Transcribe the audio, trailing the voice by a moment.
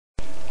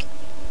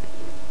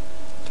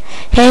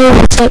Hey,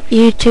 what's up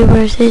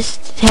YouTubers? This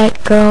is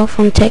Tech Girl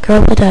from Tech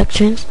Girl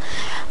Productions.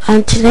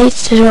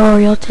 Today's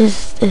tutorial,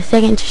 this is the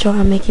second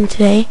tutorial I'm making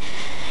today,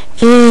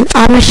 and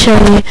I'm going to show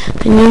you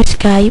the new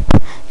Skype,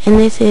 and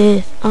this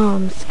is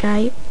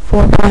Skype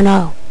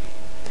 4.0.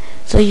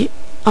 So you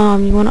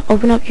want to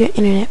open up your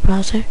internet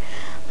browser.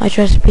 My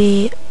choice would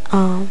be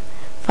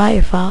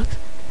Firefox,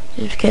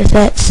 just because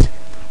that's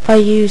what I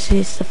use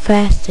is the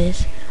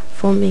fastest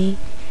for me.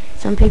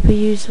 Some people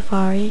use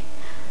Safari.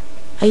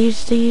 I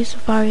used to use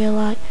Safari a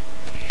lot,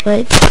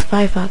 but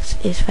Firefox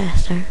is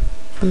faster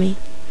for me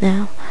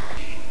now.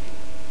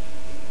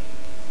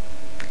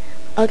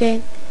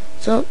 Okay,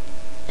 so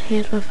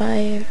here's my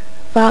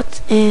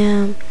Firefox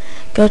and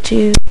go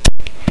to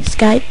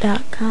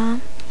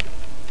skype.com.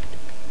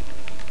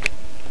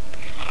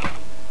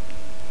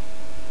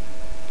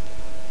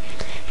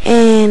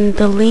 And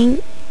the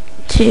link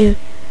to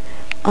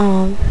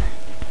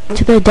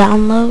the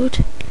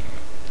download.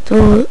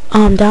 The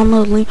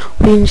download link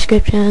will be in the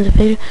description of the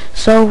video.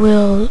 So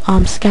will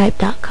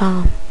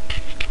skype.com.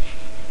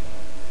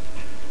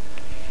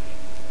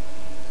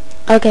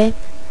 Okay,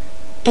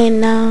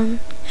 and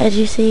as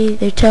you see,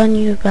 they're telling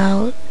you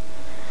about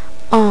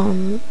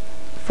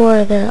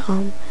for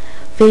the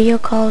video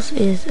calls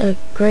is a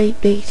great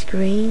big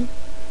screen,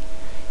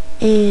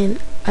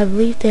 and I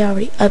believe they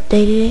already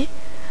updated it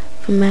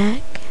for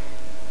Mac.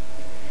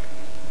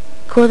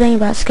 Cool thing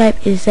about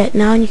Skype is that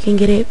now you can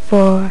get it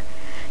for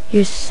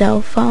your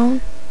cell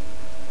phone,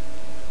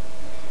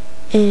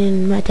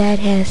 and my dad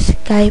has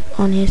Skype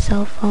on his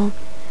cell phone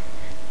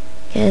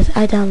because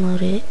I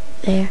downloaded it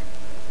there.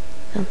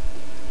 So,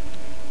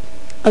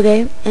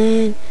 okay,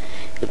 and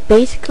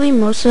basically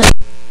most of you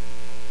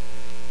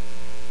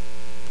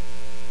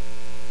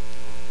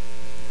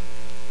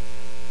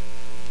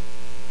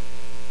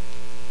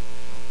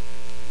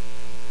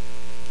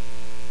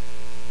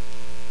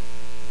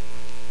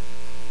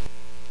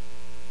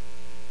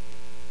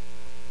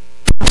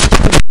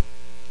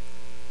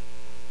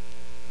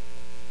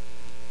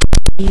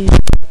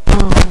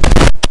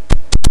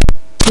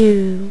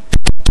do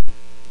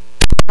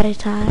at a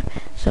time,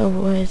 so it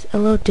was a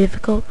little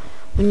difficult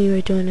when you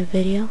were doing a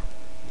video.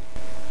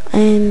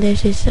 And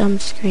there's this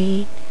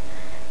screen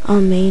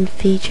main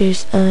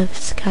features of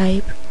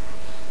Skype,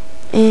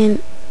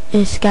 and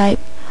it's Skype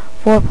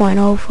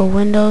 4.0 for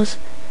Windows.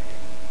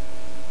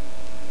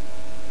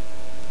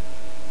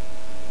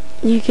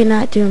 You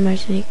cannot do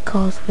emergency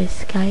calls with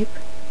Skype.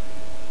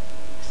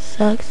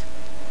 Sucks.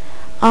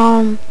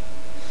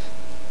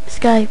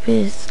 Skype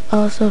is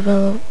also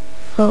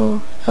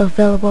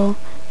available.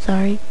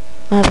 Sorry,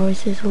 my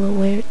voice is a little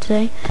weird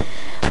today.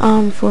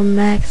 For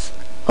Mac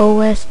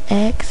OS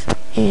X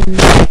and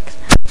Mac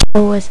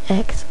OS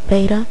X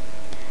Beta.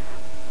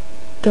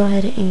 Go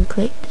ahead and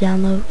click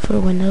download for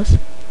Windows.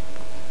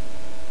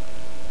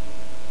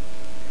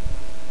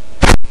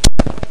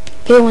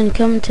 Okay, when you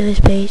come to this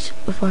page,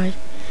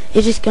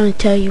 it's just going to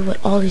tell you what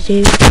all to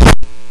do.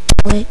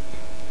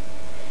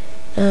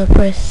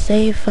 Press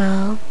save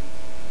file.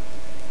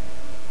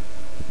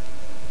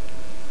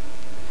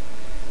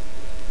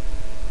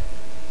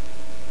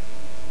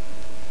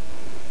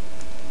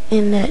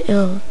 And that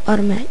it'll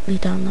automatically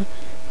download.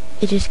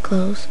 It just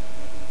closed.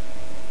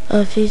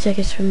 A few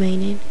seconds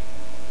remaining.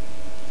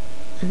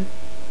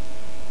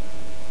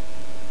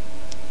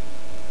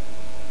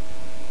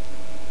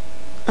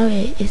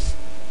 Okay, it's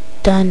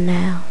done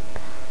now.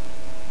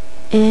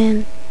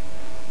 And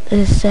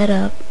the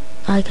setup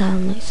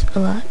icon looks a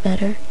lot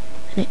better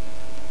than it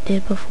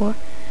did before.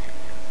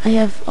 I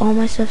have all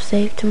my stuff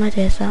saved to my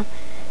desktop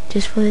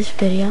just for this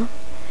video.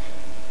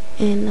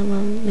 And I'm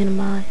gonna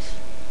minimize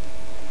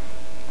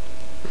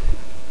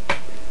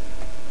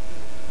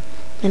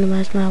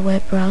my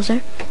web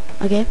browser.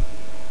 Okay,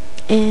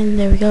 and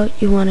there we go.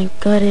 You want to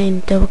go ahead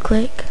and double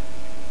click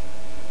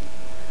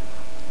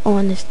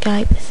on the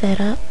Skype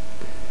setup.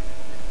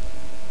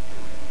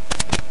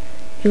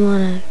 You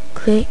want to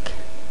click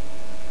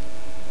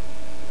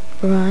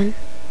run,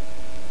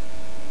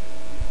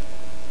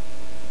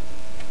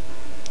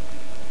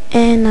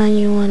 and now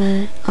you want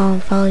to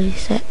follow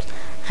these steps.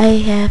 I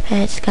have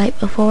had Skype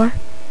before,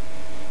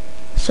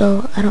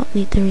 so I don't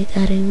need to read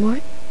that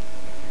anymore.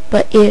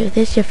 But if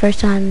this is your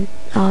first time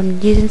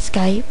using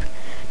Skype,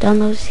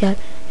 download Skype,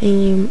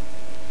 and you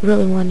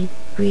really want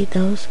to read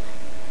those,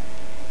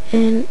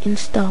 and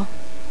install.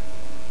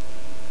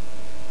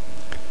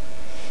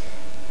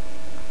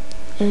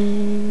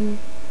 And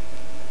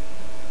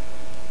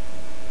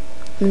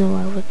no,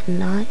 I would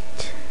not.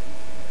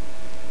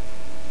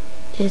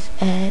 Just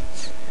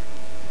ads,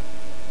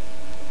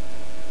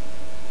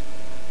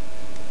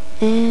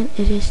 and it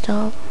is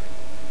installed.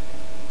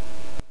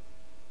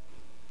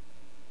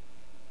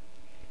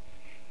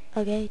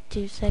 Okay,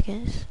 2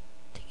 seconds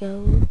to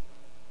go.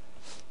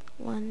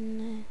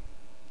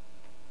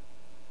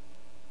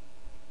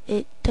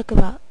 It took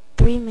about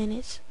 3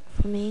 minutes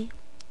for me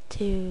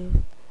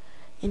to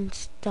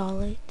install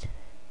it.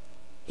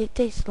 It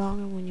takes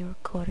longer when you're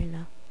recording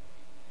though,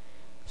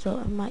 so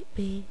it might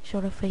be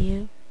shorter for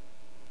you.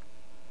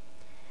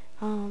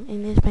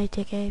 and this may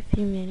take a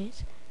few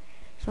minutes,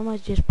 so I'm gonna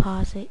just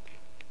pause it.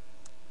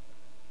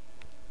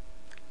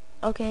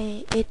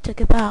 Okay, it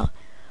took about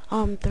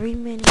 3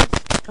 minutes,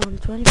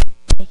 20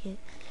 seconds,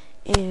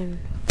 and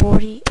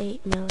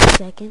 48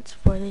 milliseconds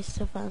for this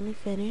to finally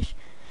finish.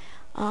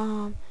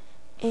 And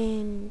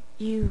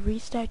you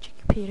restart your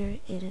computer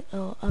and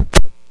it'll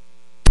update.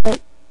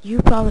 But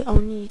you probably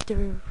only need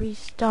to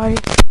restart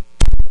it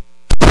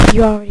if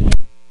you already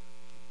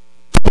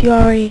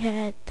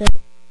had the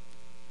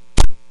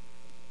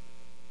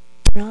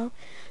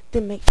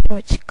then make sure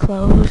it's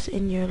closed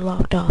and you're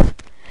logged off.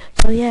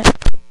 So yeah,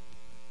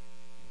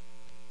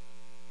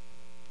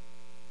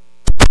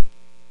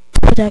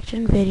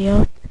 production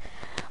video.